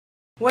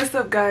What's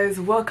up guys,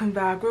 welcome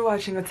back. We're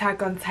watching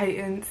Attack on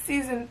Titan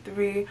season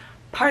 3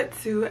 part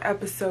 2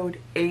 episode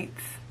 8.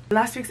 In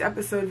last week's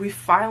episode we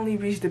finally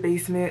reached the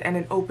basement and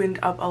it opened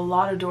up a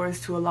lot of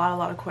doors to a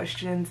lot of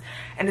questions,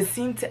 and it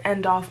seemed to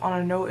end off on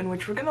a note in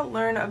which we're gonna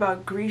learn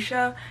about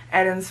Grisha,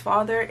 Eren's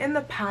father, in the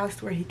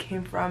past, where he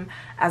came from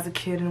as a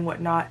kid and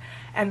whatnot,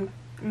 and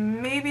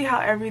maybe how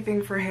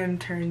everything for him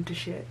turned to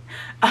shit.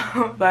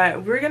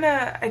 But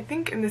I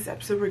think in this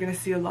episode we're gonna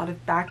see a lot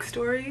of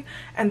backstory,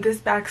 and this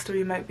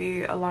backstory might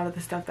be a lot of the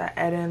stuff that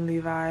Eren,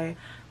 Levi,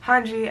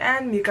 Hanji,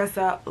 and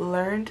Mikasa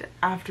learned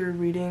after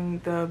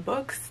reading the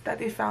books that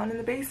they found in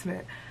the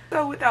basement.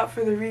 So without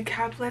further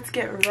recap, let's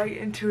get right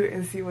into it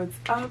and see what's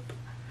up.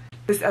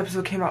 This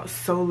episode came out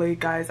so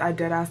late, guys. I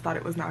deadass thought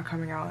it was not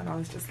coming out, and I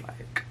was just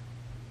like,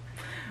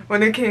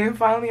 when it came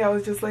finally, I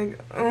was just like,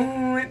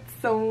 oh, it's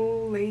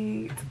so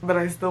late. But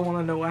I still want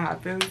to know what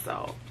happened,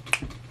 so.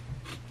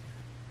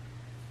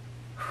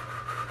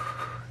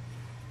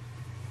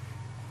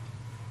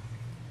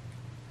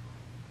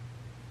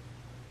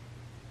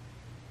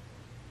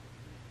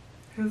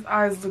 His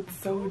eyes looked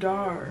so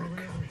dark.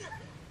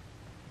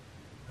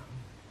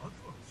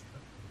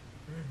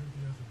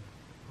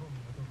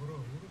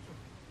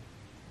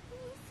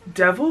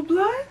 Devil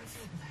blood?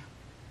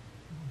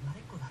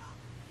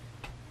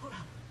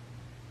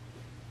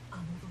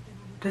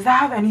 Does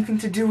that have anything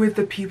to do with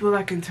the people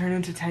that can turn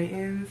into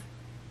Titans?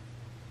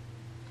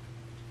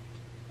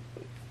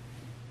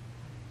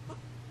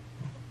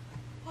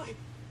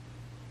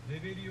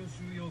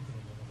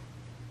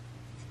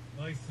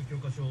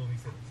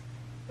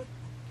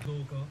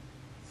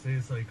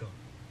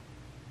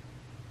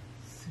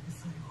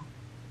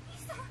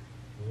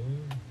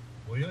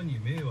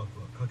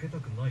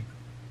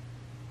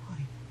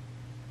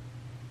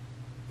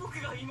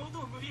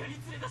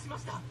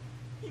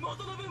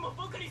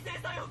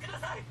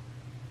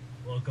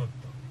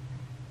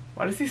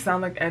 Why does he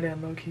sound like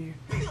Eren, low-key?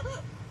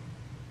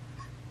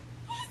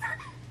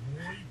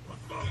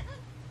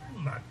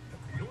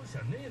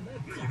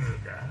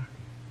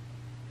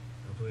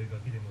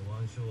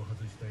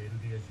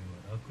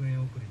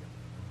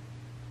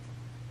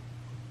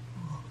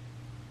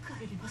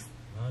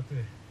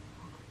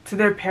 To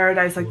their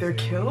paradise, like they're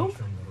killed?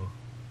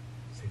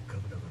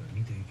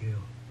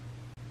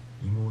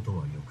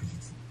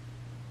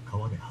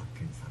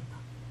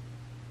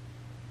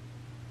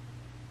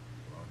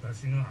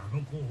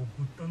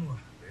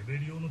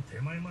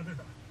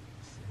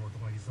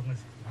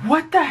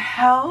 What the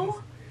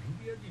hell?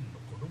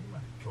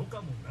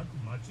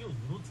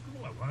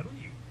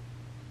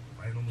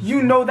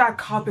 You know that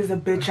cop is a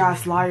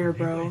bitch-ass liar,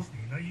 bro.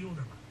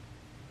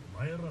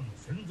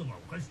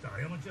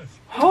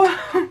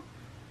 Oh,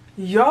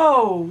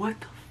 yo, what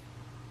the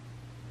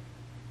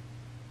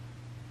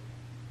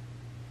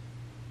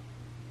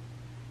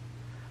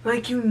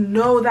like, you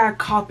know that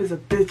cop is a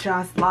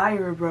bitch-ass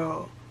liar,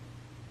 bro.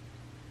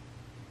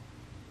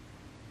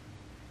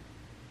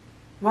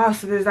 Wow,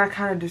 so there's that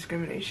kind of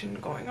discrimination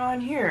going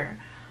on here.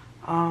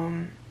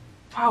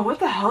 Wow, what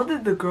the hell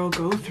did the girl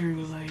go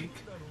through, like?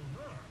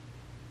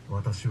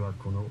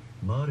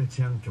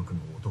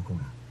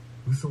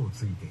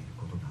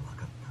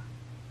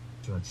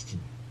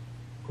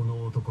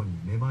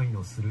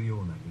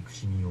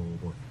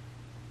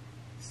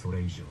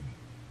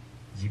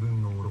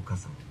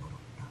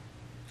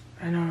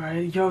 I know,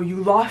 right? Yo,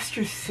 you lost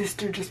your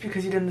sister just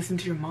because you didn't listen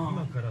to your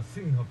mom.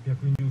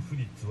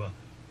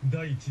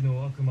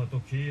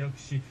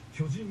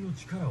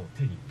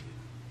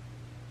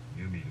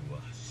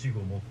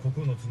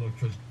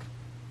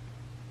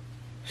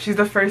 She's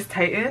the first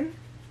Titan?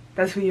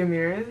 That's who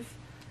Ymir is?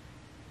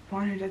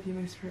 Upon her death,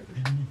 Ymir's spirit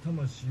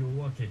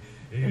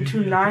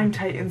into 9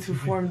 Titans who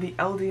formed the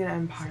Eldian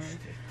Empire.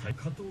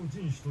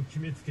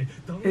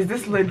 Is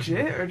this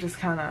legit or just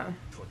kinda?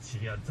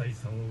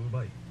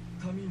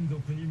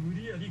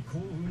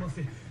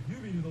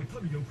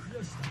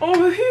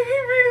 Oh, he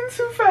reading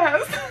too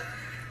fast.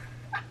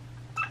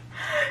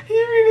 He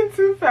reading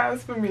too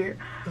fast for me.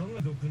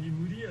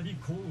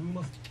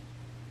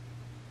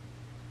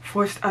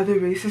 Forced other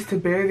races to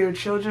bury their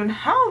children?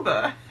 How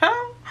the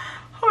hell?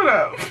 Hold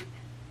up.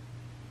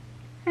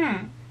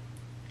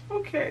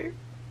 Okay.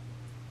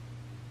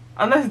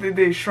 Unless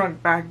they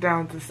shrunk back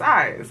down to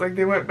size. Like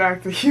they went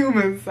back to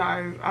human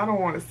size. I don't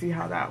want to see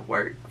how that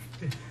works.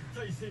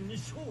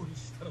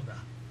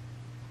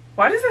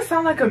 Why does it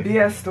sound like a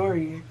BS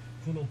story?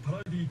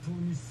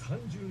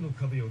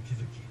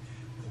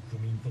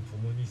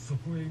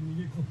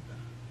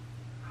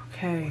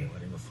 Okay.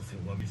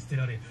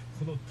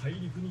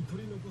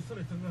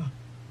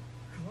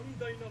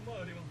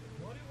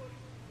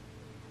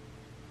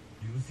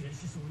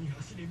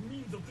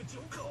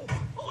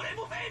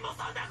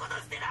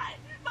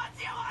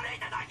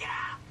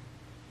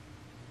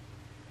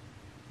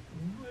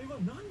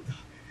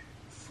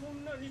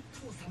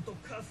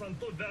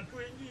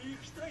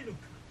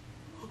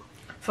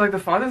 So like the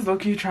father's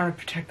low-key trying to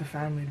protect the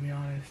family, to be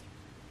honest.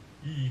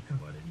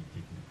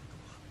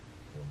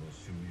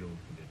 収容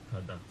区でた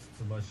だつ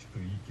つましく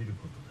生きる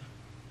こと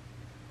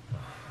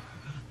だ。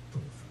父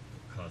さんと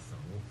母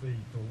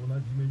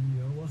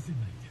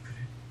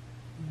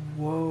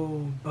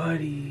Whoa,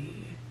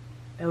 buddy.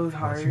 It was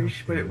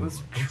harsh, but it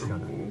was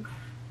true.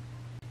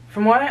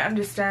 From what I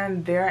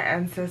understand, their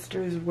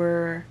ancestors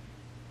were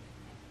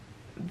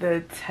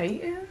the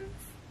Titans?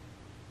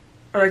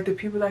 Or like the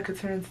people that could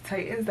turn into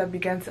Titans that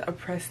began to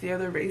oppress the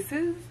other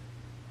races?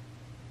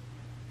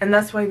 And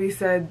that's why they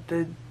said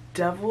the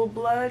devil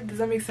blood. Does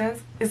that make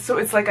sense? It's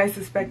like I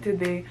suspected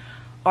they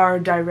are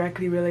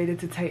directly related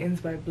to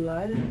Titans by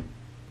blood.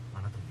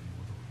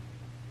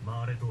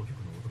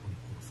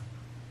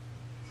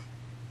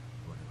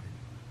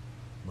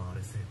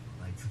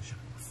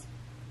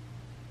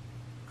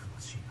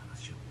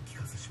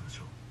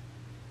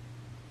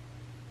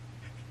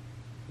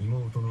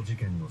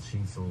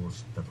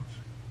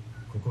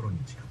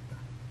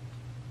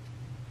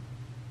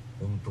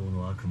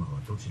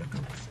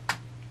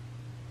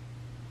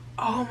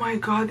 Oh my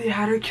god, they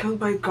had her killed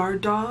by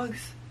guard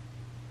dogs?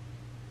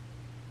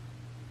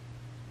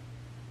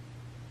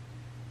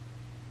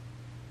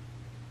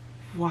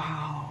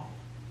 Wow.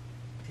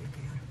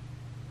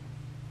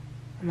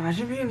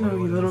 Imagine being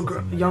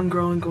a young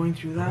girl and going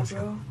through that,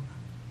 bro.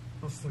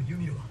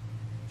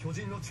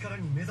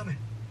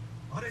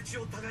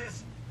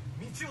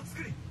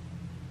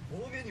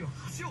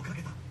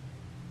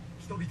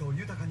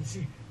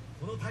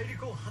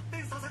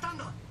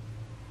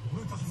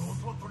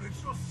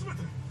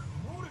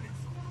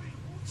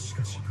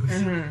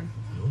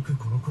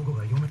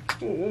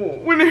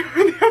 When they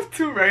have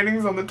two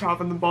writings on the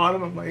top and the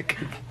bottom, I'm like,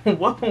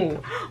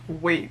 whoa,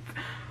 wait.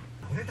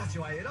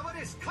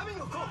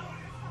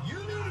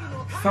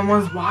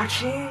 Someone's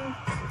watching?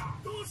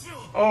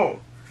 Oh.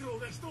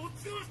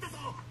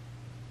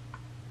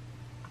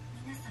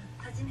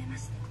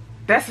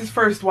 That's his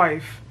first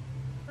wife.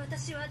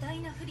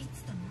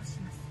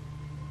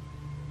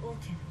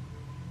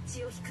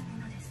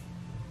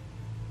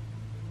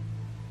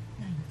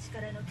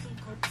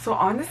 So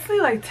honestly,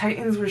 like,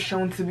 Titans were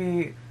shown to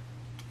be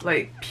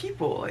like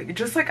people, like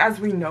just like as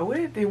we know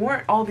it. They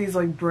weren't all these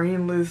like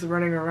brainless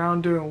running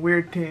around doing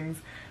weird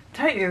things.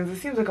 Titans, it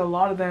seems like a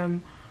lot of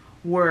them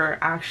were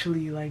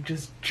actually like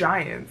just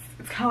giants.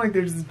 It's kind of like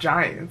they're just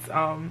giants,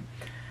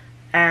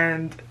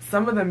 and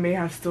some of them may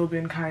have still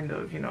been kind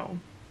of, you know,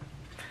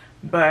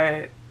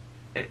 but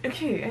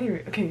okay,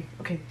 anyway, okay.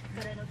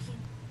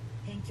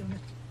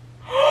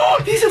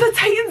 These are the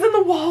Titans in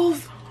the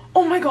walls.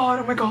 Oh my god,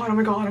 oh my god, oh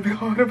my god, oh my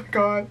god, oh my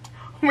god,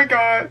 oh my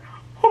god.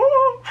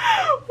 Oh,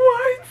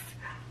 what?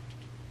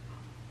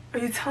 Are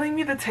you telling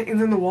me the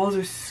Titans in the walls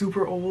are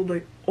super old?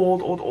 Like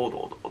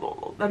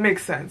old. That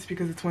makes sense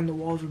because it's when the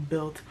walls were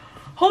built.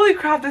 Holy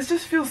crap, this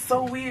just feels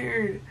so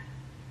weird.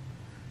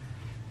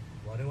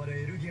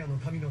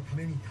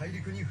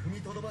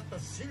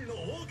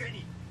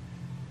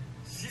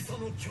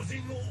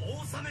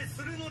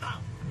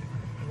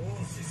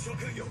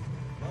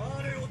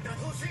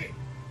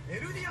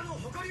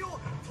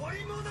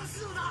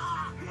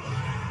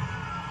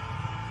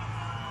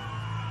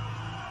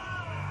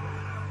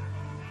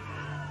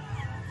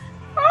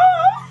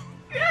 Oh,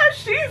 yeah,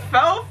 she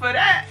fell for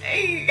that.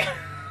 Hey.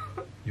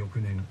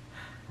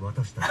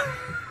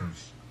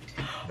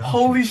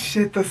 Holy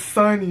shit, the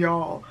sun,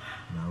 y'all.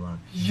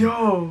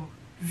 Yo,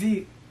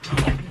 Z. Who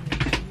the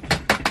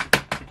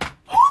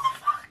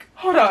fuck?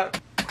 Hold up.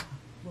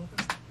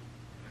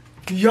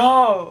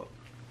 Yo.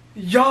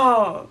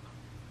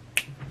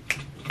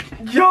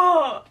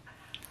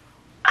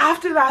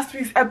 After last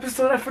week's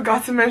episode, I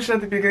forgot to mention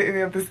at the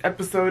beginning of this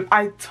episode,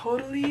 I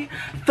totally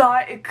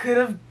thought it could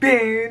have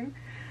been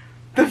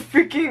the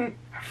freaking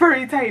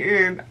furry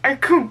Titan. I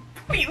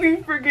completely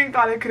freaking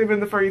thought it could have been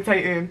the furry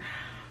Titan.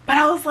 But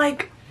I was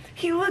like,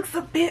 he looks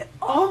a bit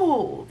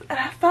old. And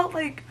I felt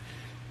like,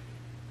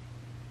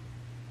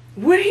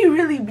 would he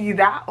really be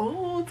that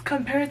old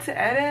compared to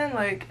Eren?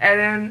 Like,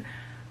 Eren,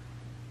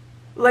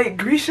 like,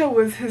 Grisha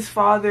was his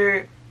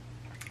father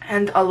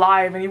and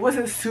alive, and he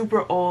wasn't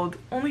super old,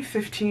 only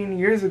 15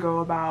 years ago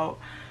about.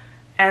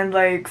 And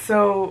like,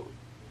 so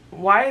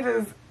why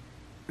does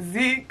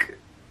Zeke,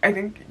 I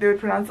think they would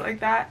pronounce it like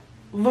that,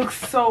 look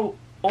so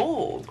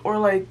old? Or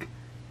like,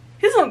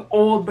 he doesn't look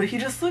old, but he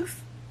just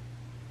looks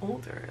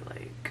older,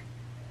 like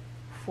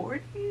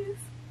 40s?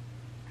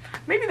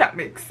 Maybe that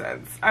makes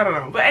sense, I don't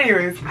know. But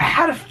anyways, I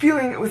had a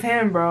feeling it was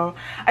him, bro.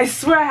 I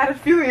swear I had a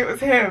feeling it was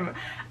him.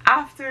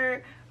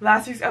 After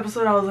last week's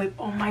episode, I was like,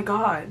 oh my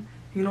god,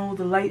 you know,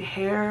 the light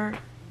hair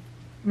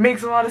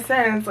makes a lot of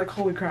sense. Like,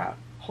 holy crap.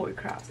 Holy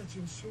crap.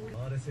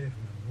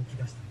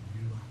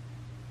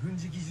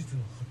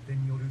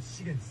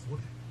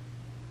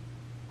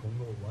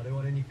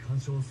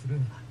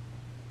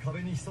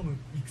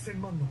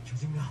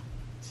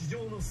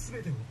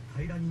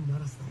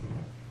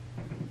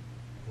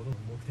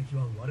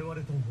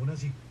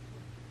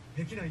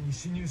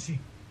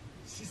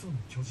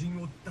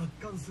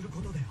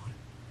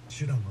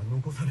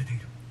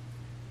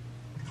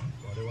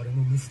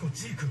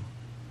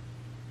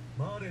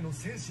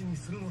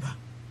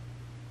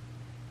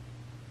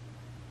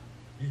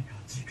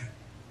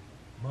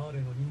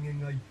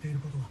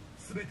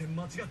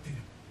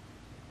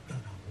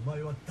 お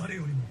前は誰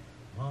よりも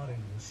マーレの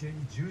教え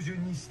に従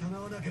順に従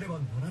わなければ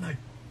ならない。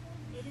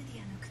エルデ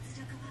ィアの屈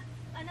辱は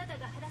あなた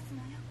が晴らすの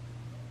よ。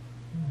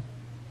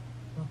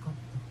分かっ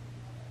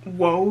た。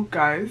 Whoa,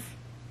 guys.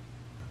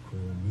 こう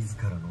自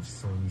らの思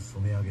想に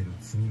染め上げる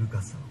罪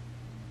深さを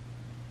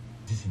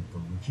自身と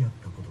向き合っ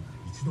たことが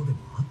一度でも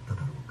あった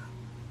だろうか。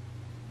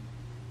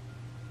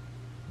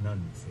何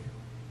にせよ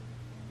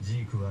ジ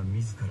ークは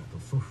自らと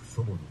祖父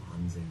祖母の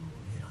安全を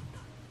選ん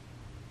だ。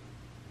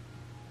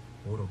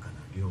愚かな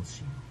両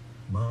親を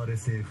マーレ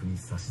政府に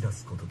差し出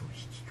すことと引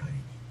き換え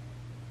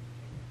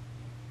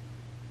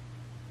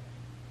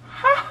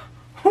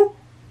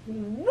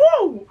に。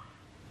 Whoa!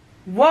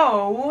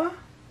 Whoa!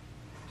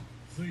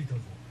 着いた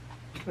ぞ。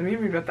 Let me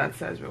read what that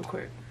says real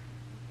quick.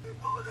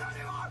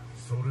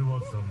 それは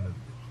残念だ。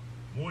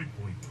もう一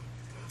本い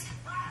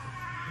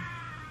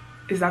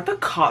く。 Is that the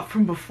cop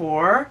from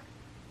before?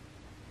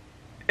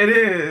 It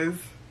is.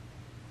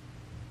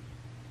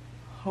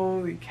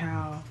 Holy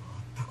cow.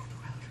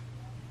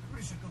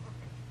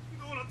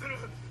 どうなってる？な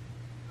んで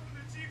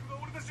ジークが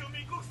俺たちを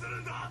密告す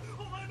るんだ？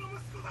お前の息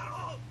子だ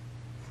ろう。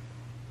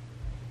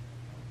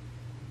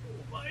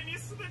お前に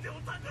全てを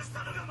託し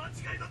たのが間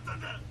違いだった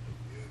んだ。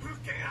復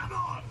権派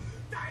も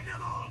ダイナ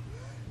も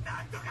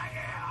なんとか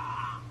言えよ。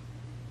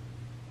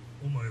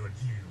お前は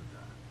自由だ。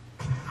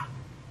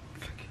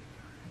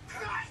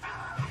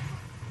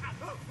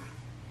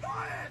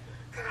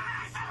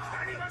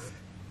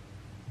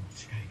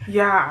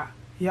 Yeah.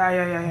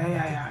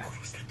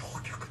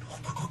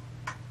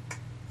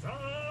 さ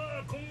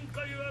あ今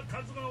回は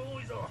数が多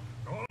いぞ。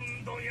ど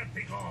んどんやって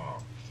いこ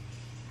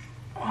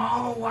う。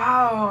 Oh,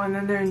 wow. And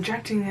then they're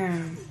injecting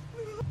him.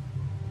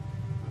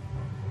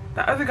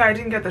 The other guy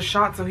didn't get the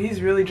shot, so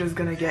he's really just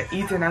gonna get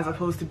eaten as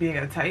opposed to being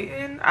a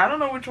Titan. I don't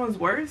know which one's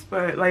worse,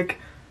 but like,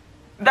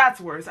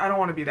 that's worse. I don't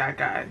want to be that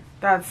guy.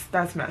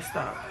 That's messed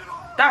up.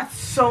 That's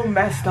so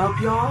messed up,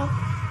 y'all.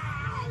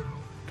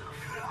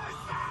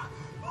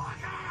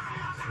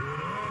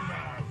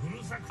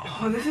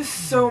 Oh, this is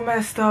so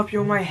messed up,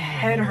 yo. My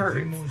head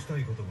hurts.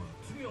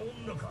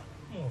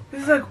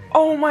 This is like,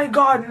 oh my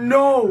god,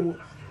 no.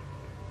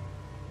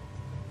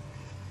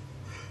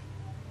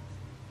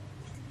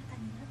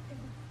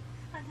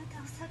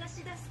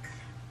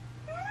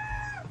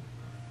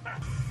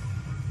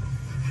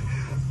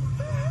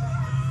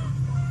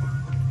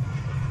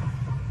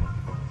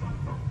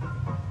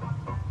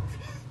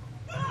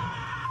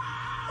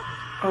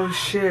 Oh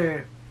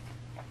shit.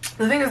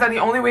 The thing is that the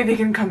only way they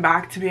can come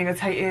back to being a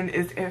Titan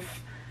is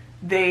if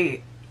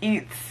they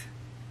eat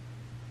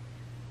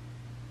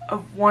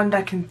of one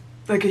that can,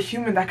 like a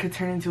human that could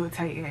turn into a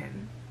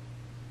Titan.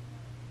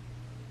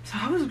 So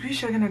how is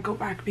Grisha gonna go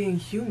back being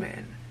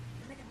human?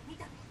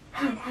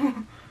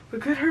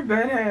 Look at her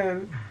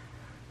bedhead.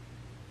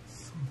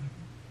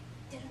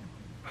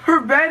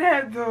 Her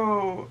bedhead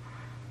though.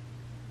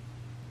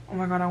 Oh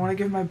my god, I want to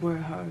give my boy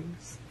a hug.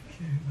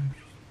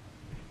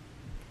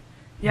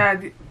 Yeah,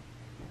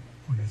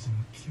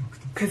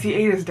 because he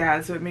ate his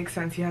dad, so it makes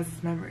sense he has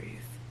his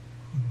memories.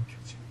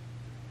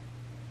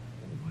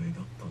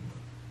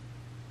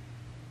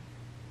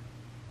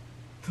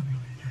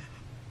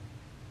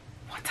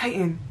 What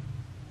Titan?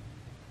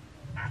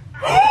 Oh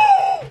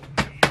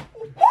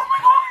my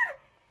god!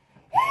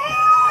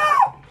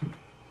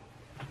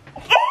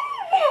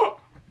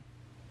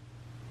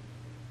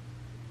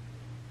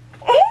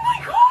 Oh my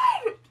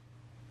god!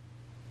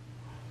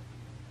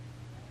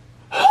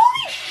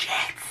 Holy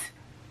shit!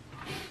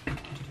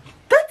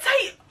 The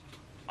Titan!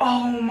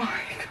 Oh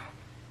my god.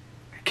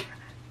 I can't.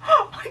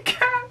 I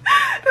can't.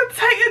 The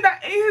Titan that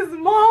ate his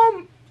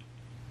mom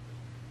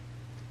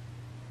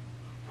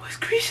was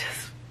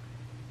Grisha's.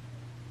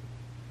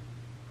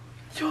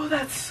 Yo,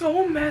 that's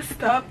so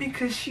messed up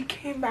because she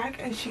came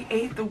back and she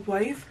ate the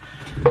wife,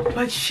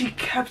 but she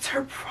kept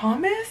her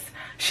promise.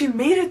 She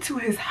made it to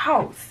his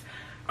house.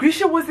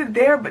 Grisha wasn't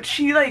there, but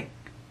she like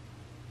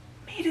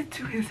made it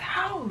to his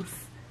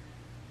house.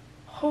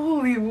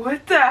 Holy,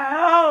 what the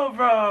hell,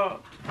 bro?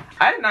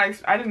 I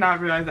did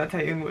not realize that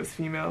Titan was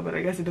female, but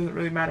I guess it doesn't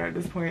really matter at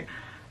this point.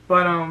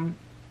 But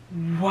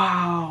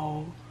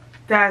wow,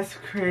 that's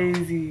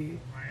crazy.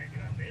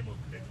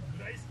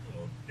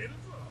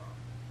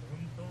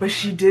 But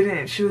she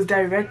didn't. She was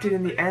directed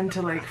in the end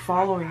to like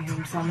following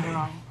him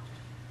somehow.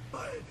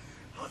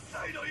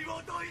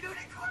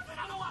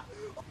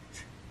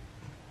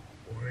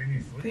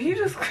 Did he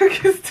just click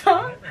his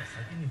tongue?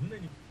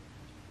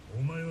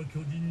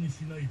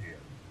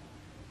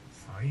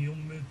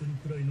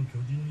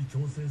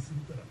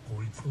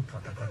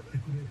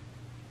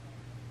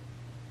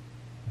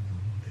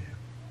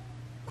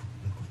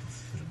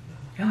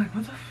 You're like,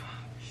 what the fuck?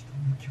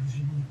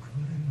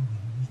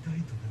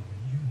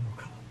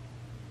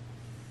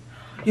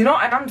 You know,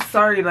 and I'm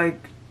sorry, like,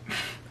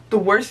 the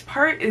worst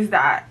part is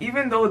that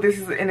even though this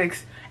is an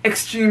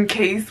extreme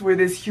case where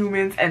there's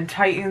humans and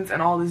Titans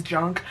and all this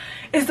junk,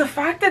 is the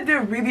fact that there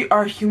really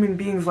are human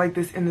beings like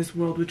this in this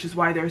world, which is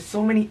why there are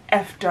so many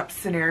effed up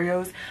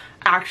scenarios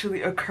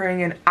actually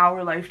occurring in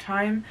our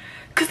lifetime.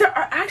 Because there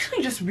are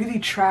actually just really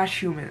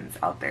trash humans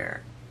out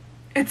there.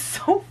 It's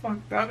so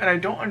fucked up, and I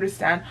don't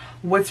understand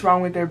what's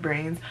wrong with their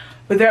brains.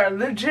 But they're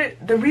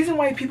legit. The reason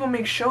why people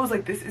make shows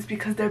like this is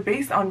because they're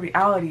based on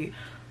reality.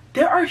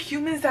 There are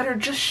humans that are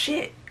just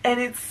shit, and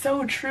it's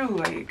so true.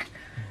 Like,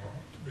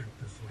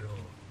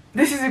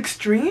 this is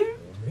extreme,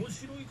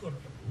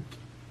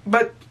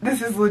 but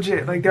this is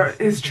legit. Like, there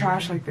is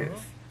trash like this.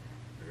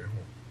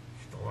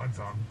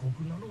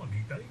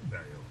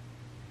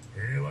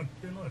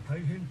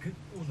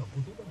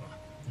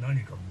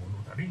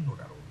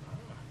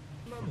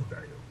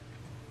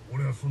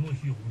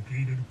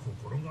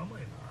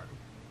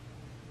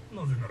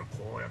 なぜなら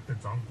こうやって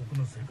残酷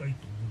な世界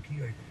と向き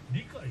合い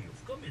理解を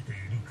深めてい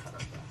るから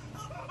だ。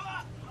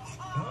あ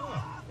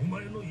あ、お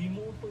前の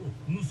妹を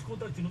息子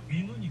たちの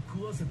犬に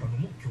食わせたの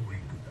も教育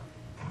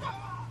だ。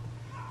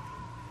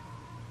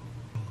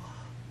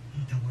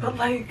 But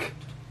like,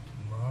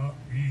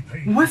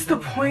 what's the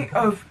point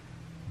of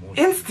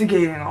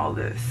instigating all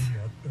this?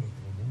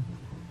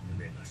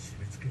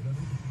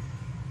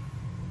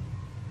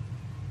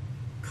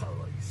 か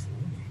わいそう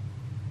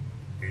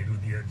にエル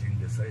ディア人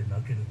でさえ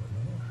なければな。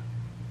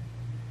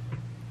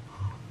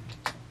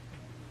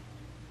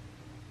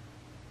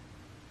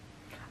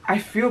 I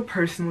feel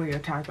personally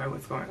attacked by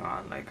what's going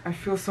on. Like, I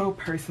feel so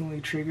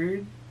personally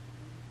triggered.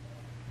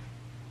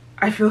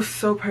 I feel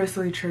so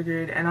personally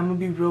triggered, and I'm gonna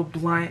be real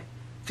blunt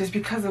just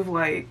because of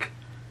like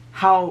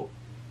how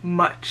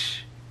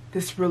much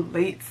this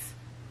relates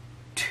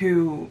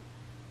to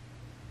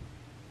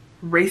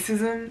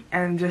racism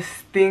and just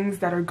things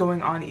that are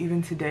going on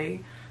even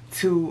today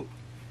to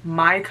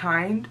my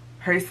kind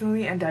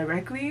personally and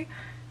directly.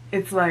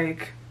 It's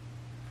like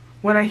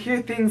when I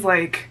hear things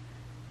like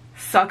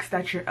sucks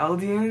that you're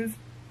Eldians,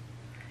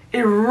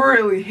 it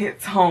really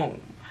hits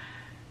home.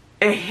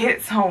 It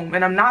hits home.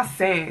 And I'm not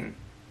saying,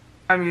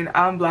 I mean,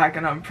 I'm black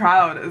and I'm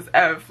proud as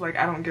F, like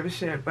I don't give a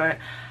shit, but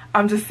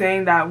I'm just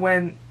saying that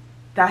when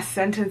that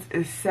sentence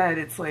is said,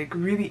 it's like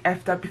really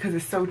effed up because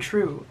it's so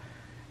true.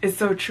 It's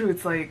so true.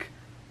 It's like,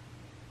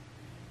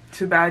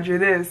 too bad you're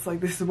this,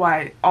 like this is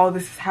why all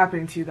this is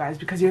happening to you guys,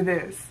 because you're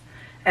this.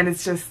 And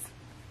it's just,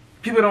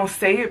 people don't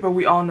say it, but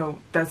we all know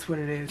that's what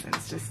it is. And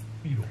it's just,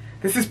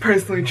 this is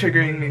personally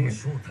triggering me.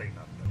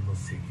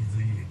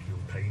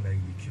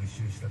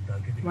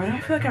 Why do I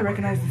feel like I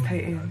recognize this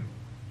Titan?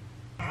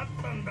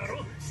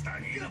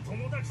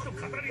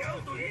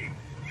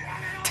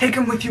 Take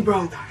him with you,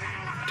 bro.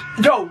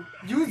 Yo,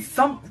 use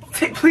some,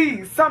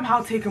 please,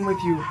 somehow take him with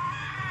you.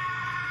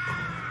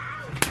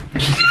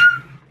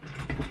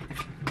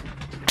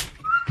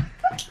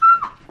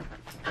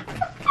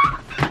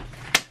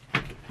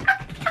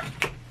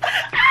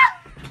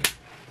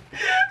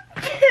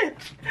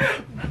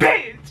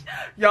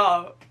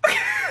 Y'all,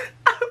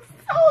 I'm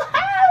so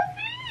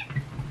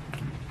happy.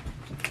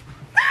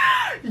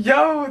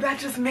 Yo, that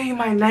just made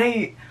my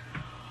night.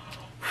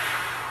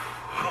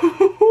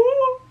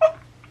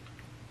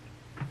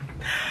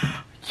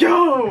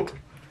 Yo,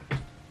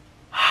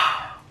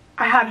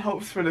 I had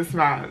hopes for this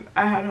man.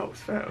 I had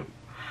hopes for him.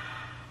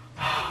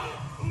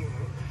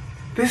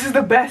 This is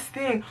the best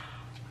thing.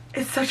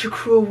 It's such a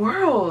cruel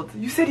world.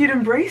 You said you'd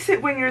embrace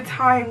it when your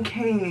time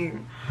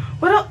came.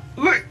 What else?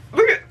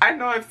 Look at, I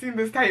know I've seen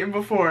this Titan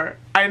before.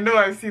 I know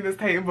I've seen this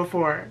Titan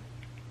before.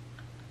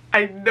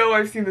 I know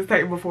I've seen this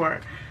Titan before.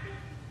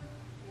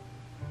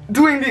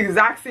 Doing the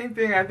exact same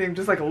thing, I think,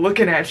 just like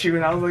looking at you,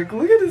 and I was like,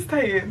 look at this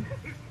Titan.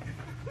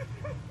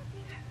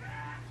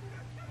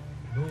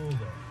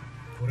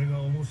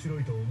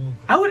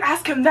 I would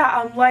ask him that.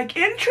 I'm like,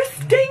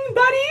 interesting,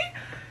 buddy.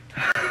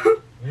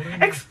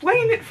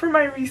 Explain it for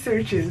my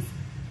researches.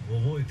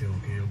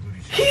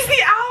 He's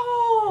the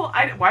owl!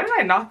 Why did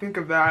I not think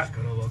of that?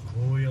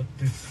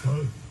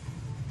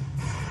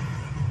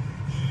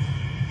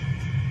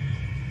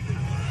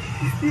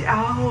 He's the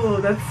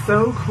owl. That's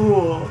so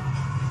cool.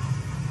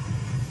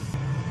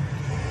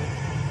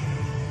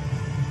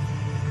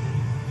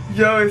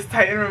 Yo, his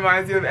Titan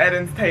reminds me of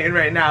Eden's Titan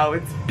right now.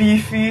 It's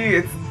beefy,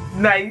 it's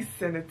nice,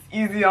 and it's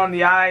easy on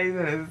the eyes,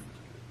 and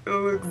it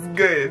looks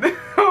good.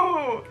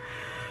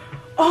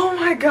 Oh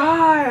my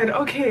god.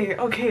 Okay,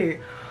 okay.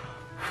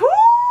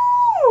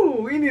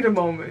 Woo! We need a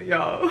moment,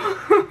 y'all.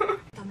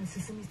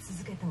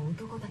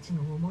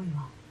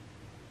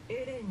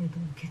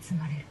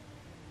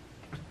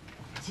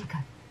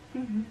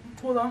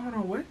 Hold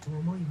on, what?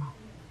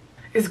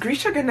 Is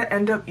Grisha gonna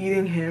end up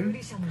eating him?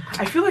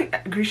 I feel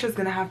like Grisha's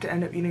gonna have to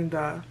end up eating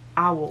the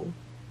owl,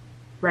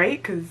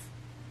 right? Because,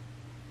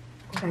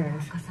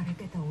 anyways.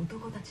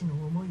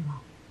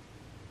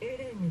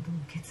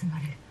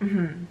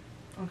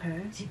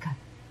 Okay.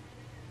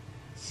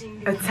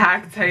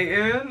 Attack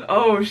Titan?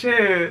 Oh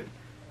shit.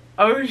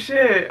 Oh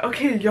shit.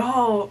 Okay,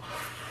 y'all.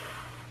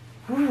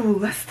 Ooh,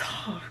 let's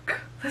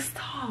talk. Let's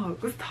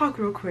talk. Let's talk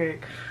real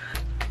quick.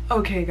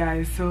 Okay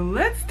guys, so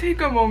let's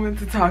take a moment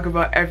to talk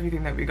about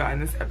everything that we got in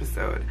this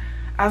episode.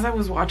 As I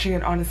was watching,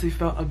 it honestly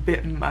felt a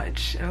bit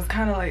much. It was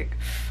kind of like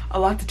a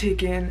lot to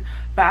take in,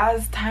 but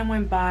as time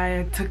went by,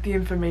 I took the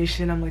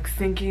information, I'm like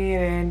sinking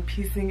it in,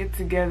 piecing it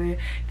together,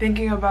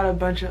 thinking about a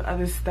bunch of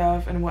other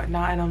stuff and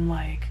whatnot, and I'm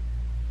like,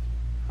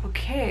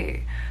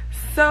 Okay,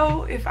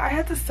 so if I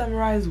had to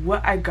summarize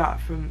what I got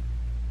from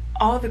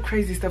all the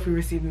crazy stuff we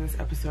received in this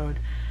episode,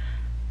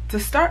 to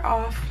start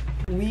off,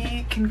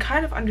 we can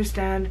kind of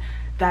understand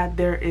that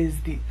there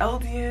is the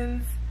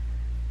Eldians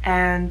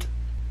and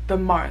the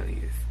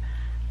Marleys.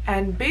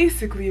 And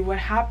basically what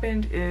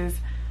happened is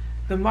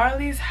the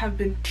Marleys have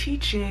been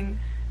teaching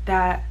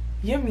that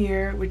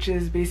Ymir, which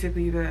is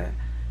basically the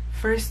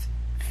first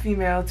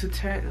female to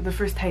turn, the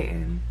first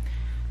Titan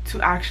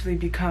to actually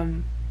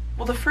become,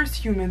 well, the first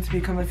human to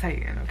become a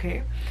Titan,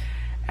 okay?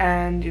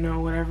 And, you know,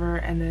 whatever,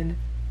 and then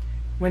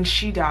when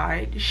she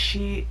died,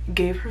 she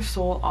gave her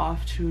soul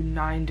off to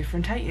 9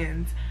 different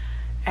Titans.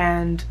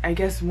 And I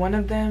guess one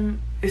of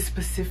them is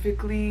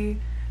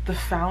specifically the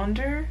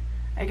founder.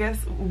 I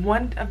guess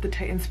one of the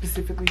Titans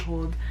specifically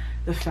hold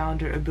the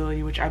founder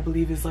ability, which I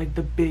believe is like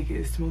the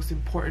biggest, most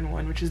important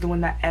one, which is the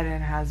one that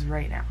Eren has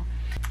right now.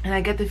 And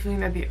I get the feeling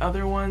that the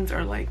other ones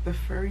are like the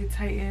furry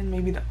Titan,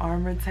 maybe the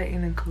armored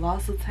Titan and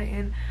colossal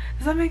Titan.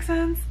 Does that make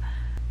sense?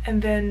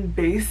 And then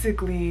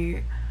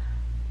basically,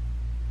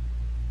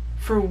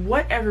 for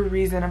whatever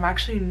reason, I'm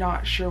actually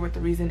not sure what the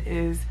reason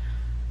is,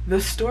 the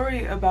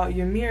story about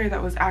Ymir,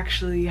 that was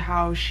actually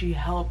how she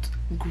helped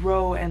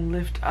grow and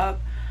lift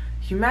up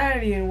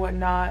humanity and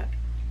whatnot,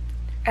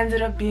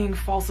 ended up being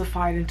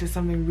falsified into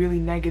something really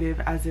negative,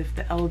 as if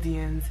the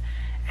Eldians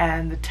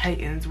and the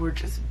Titans were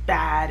just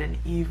bad and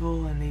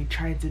evil and they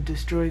tried to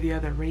destroy the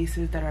other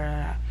races,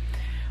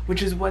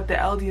 which is what the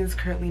Eldians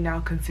currently now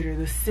consider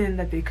the sin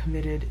that they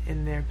committed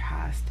in their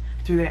past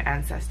through their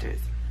ancestors.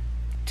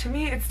 To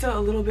me, it's still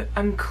a little bit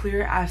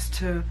unclear as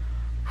to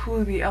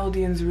who the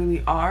Eldians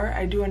really are.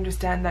 I do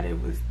understand that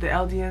it was the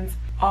Eldians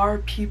are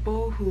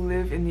people who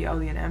live in the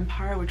Eldian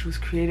Empire, which was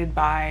created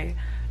by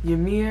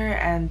Ymir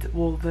and,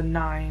 well, the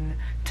 9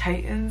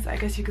 Titans, I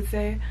guess you could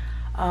say.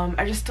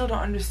 I just still don't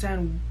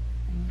understand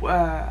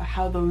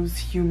how those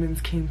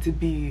humans came to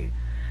be,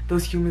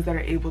 those humans that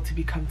are able to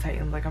become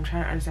Titans. Like, I'm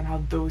trying to understand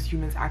how those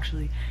humans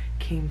actually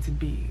came to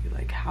be.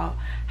 Like, how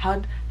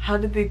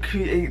did they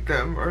create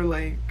them, or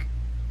like,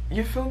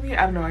 you feel me?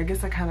 I don't know, I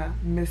guess I kind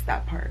of missed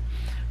that part.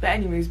 But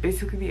anyways,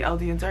 basically the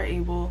Eldians are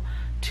able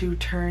to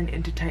turn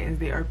into Titans.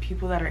 They are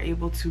people that are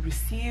able to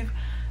receive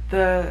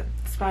the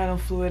spinal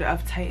fluid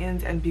of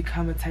Titans and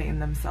become a Titan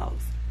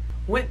themselves.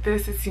 With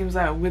this, it seems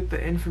that with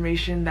the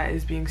information that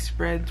is being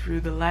spread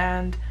through the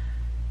land,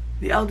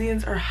 the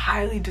Eldians are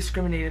highly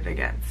discriminated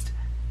against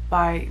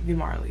by the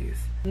Marleys.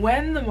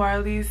 When the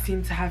Marleys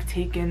seem to have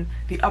taken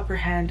the upper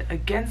hand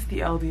against the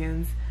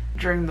Eldians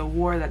during the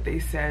war that they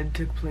said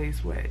took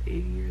place, what, 80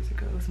 years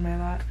ago, something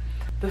like that,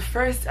 the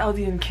first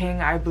Eldian king,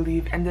 I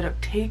believe, ended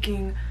up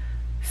taking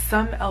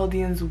some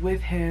Eldians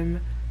with him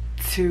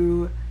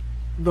to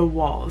the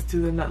walls, to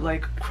the,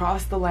 like,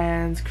 crossed the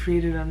lands,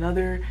 created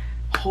another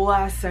whole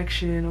ass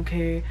section,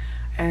 okay,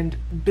 and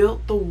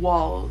built the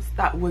walls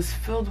that was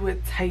filled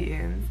with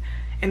Titans,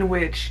 in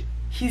which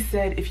he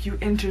said, if you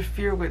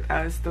interfere with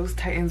us, those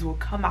Titans will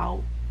come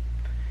out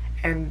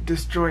and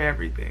destroy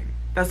everything.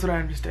 That's what I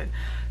understood.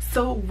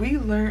 So we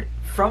learned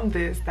from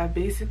this that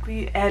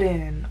basically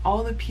Eren,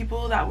 all the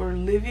people that were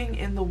living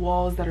in the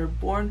walls, that are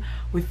born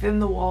within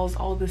the walls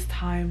all this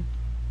time,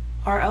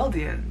 are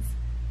Eldians.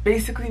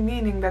 Basically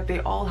meaning that they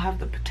all have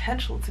the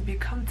potential to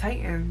become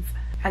Titans,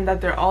 and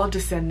that they're all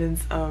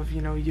descendants of, you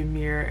know,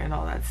 Ymir and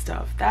all that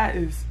stuff. That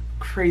is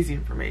crazy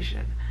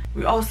information.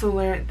 We also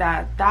learned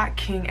that that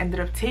king ended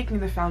up taking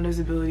the founder's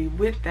ability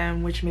with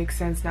them, which makes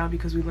sense now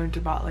because we learned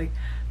about, like,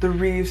 the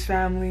Reeves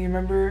family.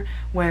 Remember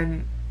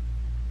when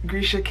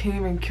Grisha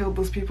came and killed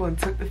those people and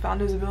took the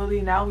founder's ability?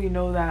 Now we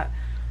know that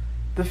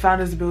the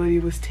founder's ability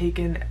was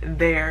taken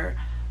there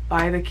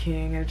by the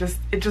king, and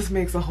it just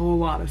makes a whole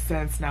lot of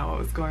sense now what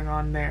was going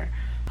on there.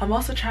 I'm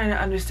also trying to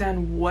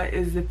understand what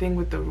is the thing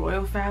with the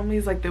royal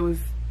families. Like, there was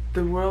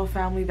the royal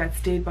family that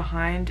stayed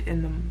behind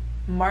in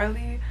the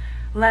Marley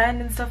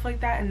land and stuff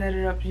like that, and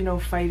ended up, you know,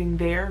 fighting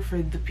there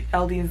for the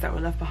Eldians that were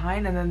left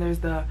behind. And then there's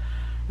the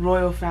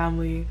royal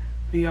family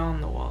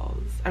beyond the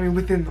walls, I mean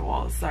within the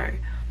walls, sorry.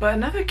 But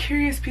another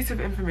curious piece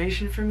of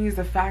information for me is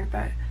the fact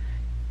that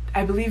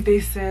I believe they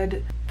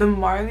said the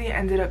Marley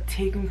ended up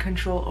taking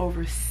control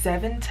over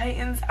 7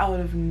 Titans out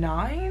of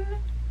 9.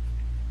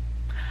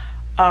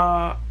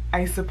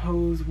 I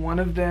suppose one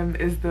of them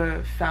is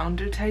the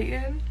founder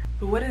Titan,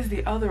 but what is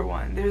the other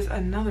one? There's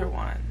another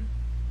one,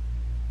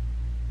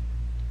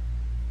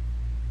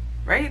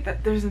 right?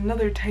 That there's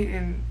another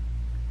Titan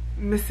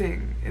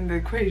missing in the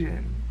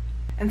equation.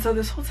 And so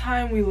this whole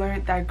time we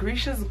learned that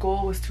Grisha's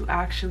goal was to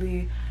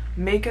actually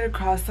make it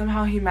across.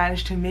 Somehow he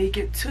managed to make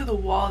it to the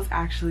walls,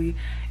 actually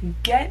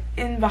get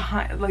in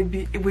behind, like,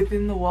 be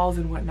within the walls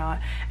and whatnot,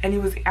 and he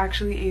was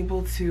actually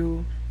able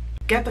to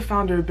get the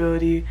founder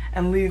ability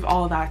and leave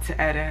all that to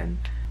Eren.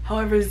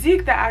 However,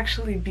 Zeke, that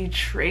actually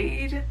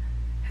betrayed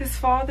his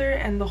father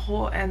and the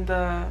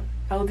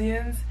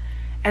Eldians,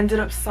 ended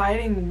up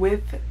siding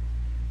with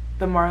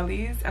the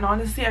Marleys. And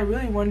honestly, I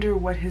really wonder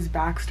what his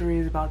backstory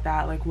is about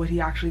that, like what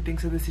he actually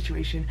thinks of the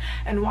situation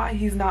and why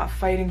he's not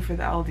fighting for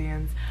the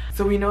Eldians.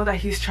 So we know that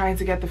he's trying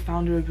to get the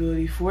founder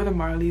ability for the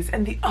Marleys.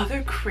 And the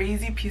other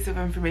crazy piece of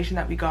information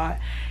that we got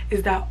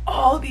is that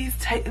all these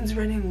Titans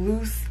running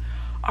loose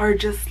are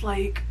just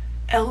like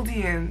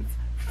Eldians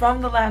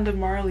from the land of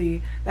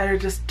Marley that are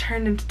just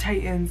turned into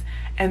Titans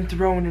and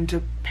thrown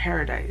into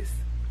paradise.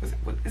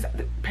 Is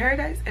that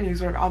paradise?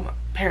 Anyways, whatever,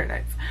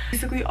 paradise.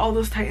 Basically, all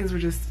those Titans were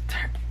just,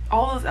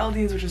 all those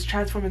Eldians were just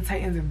transformed into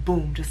Titans and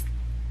boom, just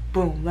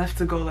boom, left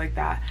to go like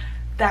that.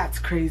 That's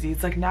crazy.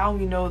 It's like now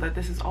we know that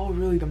this is all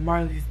really the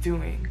Marleys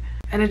doing.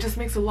 And it just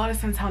makes a lot of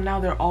sense how now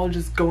they're all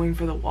just going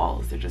for the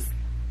walls. They're just,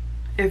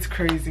 it's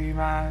crazy,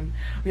 man.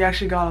 We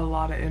actually got a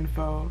lot of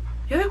info.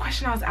 The other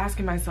question I was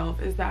asking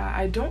myself is that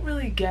I don't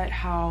really get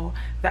how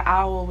the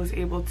owl was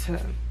able to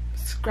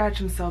scratch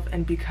himself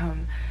and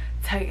become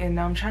Titan.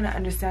 Now I'm trying to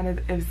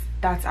understand if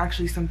that's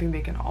actually something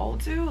they can all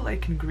do.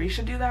 Like, can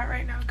Grisha do that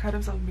right now? Cut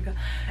himself and become...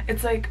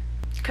 It's like,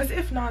 because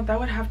if not, that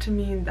would have to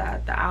mean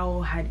that the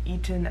owl had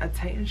eaten a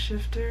Titan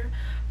shifter.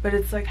 But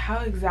it's like, how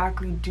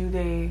exactly do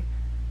they...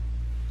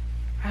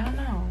 I don't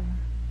know.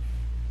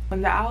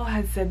 When the owl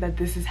had said that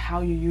this is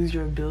how you use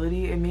your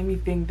ability, it made me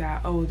think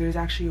that, oh, there's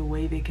actually a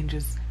way they can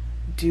just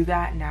do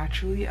that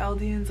naturally,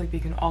 Eldians. Like, they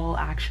can all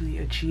actually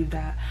achieve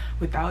that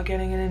without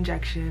getting an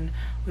injection,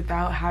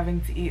 without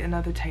having to eat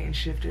another Titan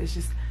shifter. It's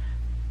just,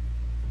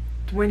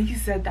 when he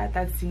said that,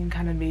 that scene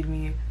kind of made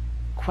me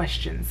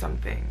question some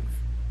things.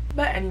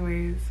 But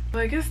anyways,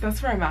 well, I guess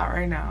that's where I'm at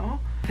right now.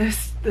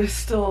 There's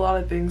still a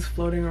lot of things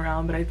floating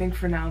around, but I think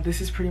for now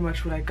this is pretty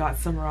much what I got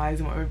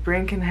summarized and what my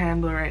brain can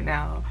handle right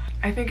now.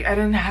 I think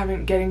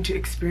Eren getting to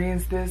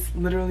experience this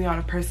literally on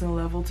a personal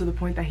level, to the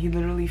point that he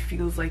literally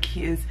feels like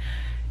he is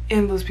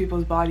in those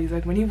people's bodies.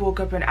 Like, when he woke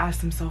up and asked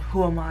himself,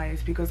 who am I?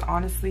 It's because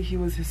honestly he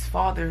was his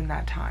father in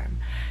that time.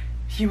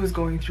 He was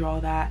going through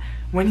all that.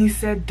 When he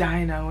said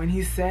Dinah, when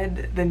he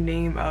said the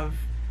name of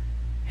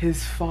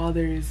his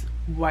father's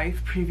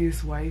wife,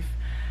 previous wife,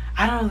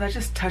 I don't know, that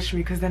just touched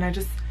me, because then I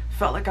just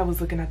felt like I was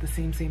looking at the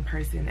same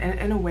person. And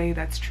in a way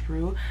that's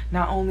true.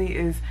 Not only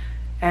is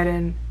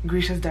Eren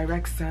Grisha's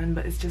direct son,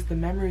 but it's just the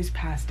memories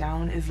passed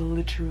down is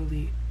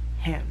literally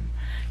him,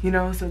 you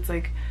know? So it's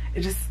like,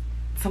 it just,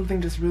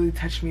 something just really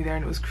touched me there.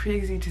 And it was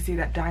crazy to see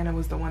that Dinah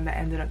was the one that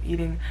ended up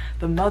eating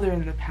the mother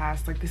in the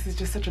past. Like, this is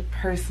just such a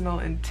personal,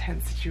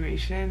 intense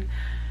situation.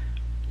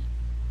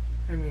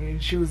 I mean,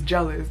 she was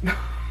jealous.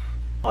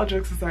 All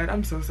jokes aside,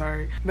 I'm so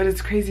sorry. But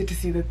it's crazy to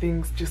see the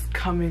things just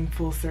coming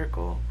full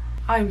circle.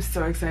 I'm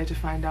so excited to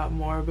find out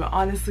more, but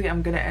honestly,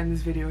 I'm gonna end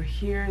this video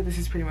here. This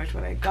is pretty much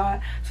what I got.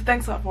 So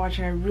thanks a lot for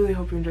watching. I really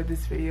hope you enjoyed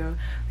this video.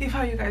 Leave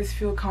how you guys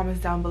feel, comments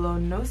down below,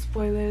 no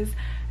spoilers.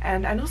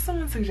 And I know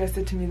someone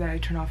suggested to me that I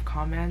turn off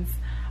comments,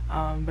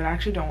 but I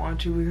actually don't want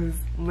to, because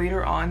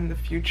later on in the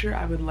future,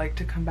 I would like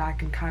to come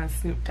back and kind of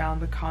snoop down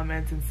the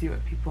comments and see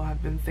what people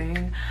have been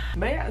saying.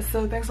 But yeah,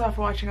 so thanks a lot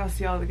for watching. I'll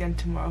see y'all again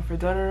tomorrow for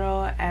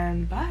Dororo,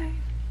 and bye!